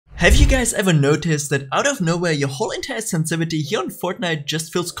Have you guys ever noticed that out of nowhere your whole entire sensitivity here on Fortnite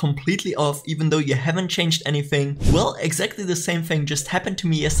just feels completely off even though you haven't changed anything? Well, exactly the same thing just happened to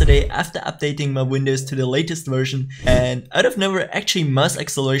me yesterday after updating my Windows to the latest version, and out of nowhere actually mouse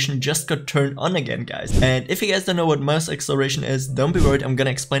acceleration just got turned on again, guys. And if you guys don't know what mouse acceleration is, don't be worried, I'm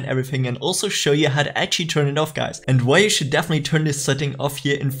gonna explain everything and also show you how to actually turn it off, guys, and why you should definitely turn this setting off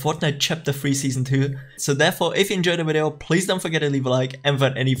here in Fortnite Chapter 3 Season 2. So therefore, if you enjoyed the video, please don't forget to leave a like, and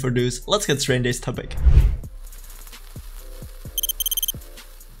without any further ado, let's get straight into this topic.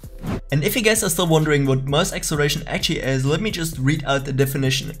 And if you guys are still wondering what mouse acceleration actually is, let me just read out the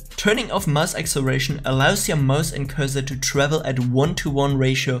definition. Turning off mouse acceleration allows your mouse and cursor to travel at 1:1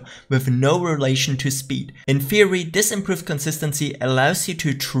 ratio with no relation to speed. In theory, this improved consistency allows you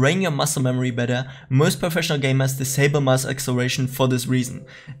to train your muscle memory better. Most professional gamers disable mouse acceleration for this reason.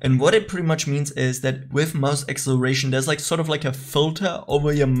 And what it pretty much means is that with mouse acceleration, there's like sort of like a filter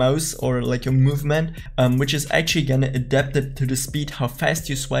over your mouse or like your movement, which is actually gonna adapt it to the speed, how fast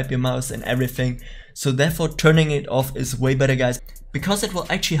you swipe your mouse and everything. So therefore turning it off is way better, guys, because it will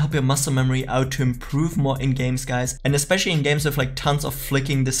actually help your muscle memory out to improve more in games, guys, and especially in games with like tons of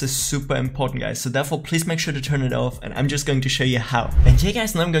flicking, this is super important, guys. So therefore please make sure to turn it off, and I'm just going to show you how. And here,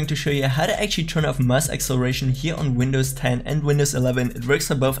 guys, now I'm going to show you how to actually turn off mouse acceleration here on Windows 10 and Windows 11. It works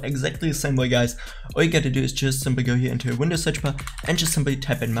on both exactly the same way, guys. All you gotta do is just simply go here into your Windows search bar and just simply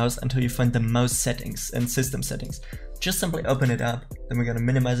type in mouse until you find the mouse settings and system settings. Just simply open it up, then we're gonna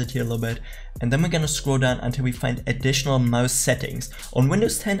minimize it here a little bit, and then we're gonna scroll down until we find additional mouse settings. On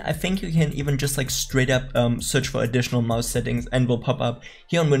Windows 10, I think you can even just like straight up search for additional mouse settings and will pop up.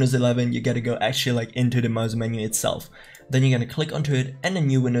 Here on Windows 11, you gotta go actually like into the mouse menu itself. Then you're gonna click onto it and a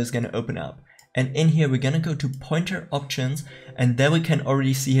new window is gonna open up. And in here, we're gonna go to pointer options, and there we can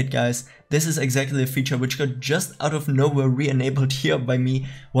already see it, guys. This is exactly the feature which got just out of nowhere re-enabled here by me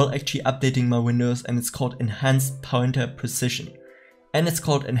while actually updating my Windows, and it's called Enhanced Pointer Precision. And it's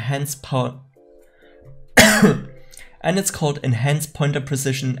called Enhanced Pointer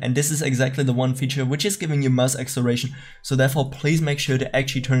Precision, and this is exactly the one feature which is giving you mouse acceleration. So therefore, please make sure to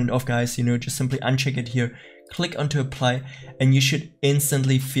actually turn it off, guys. You know, just simply uncheck it here, click onto apply, and you should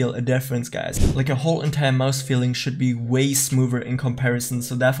instantly feel a difference, guys. Like a whole entire mouse feeling should be way smoother in comparison.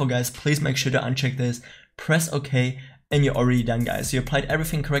 So therefore, guys, please make sure to uncheck this, press OK, and you're already done, guys. You applied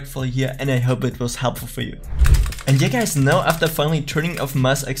everything correctly here, and I hope it was helpful for you. And yeah, guys, now after finally turning off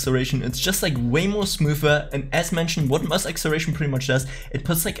mouse acceleration, it's just like way more smoother. And as mentioned, what mouse acceleration pretty much does, it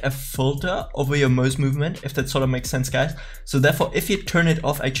puts like a filter over your mouse movement, if that sort of makes sense, guys. So therefore, if you turn it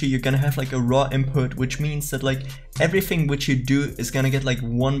off, actually you're gonna have like a raw input, which means that like everything which you do is gonna get like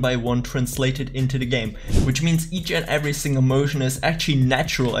one by one translated into the game, which means each and every single motion is actually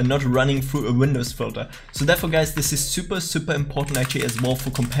natural and not running through a Windows filter. So therefore, guys, this is super important actually as well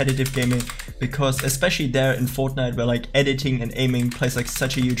for competitive gaming, because especially there in Fortnite, where like editing and aiming plays like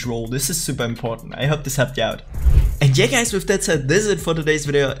such a huge role, this is super important. I hope this helped you out. And yeah, guys, with that said, this is it for today's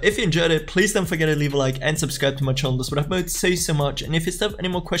video. If you enjoyed it, please don't forget to leave a like and subscribe to my channel. This would help me out so much. And if you still have any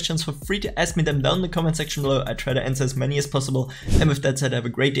more questions, feel free to ask me them down in the comment section below. I try to answer as many as possible. And with that said, have a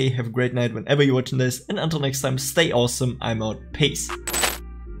great day, have a great night whenever you're watching this, and until next time, stay awesome. I'm out. Peace.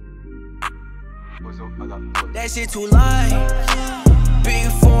 That shit too light.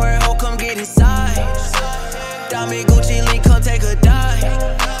 Big foreign hoe, come get inside. Diamond Gucci link, come take a dive.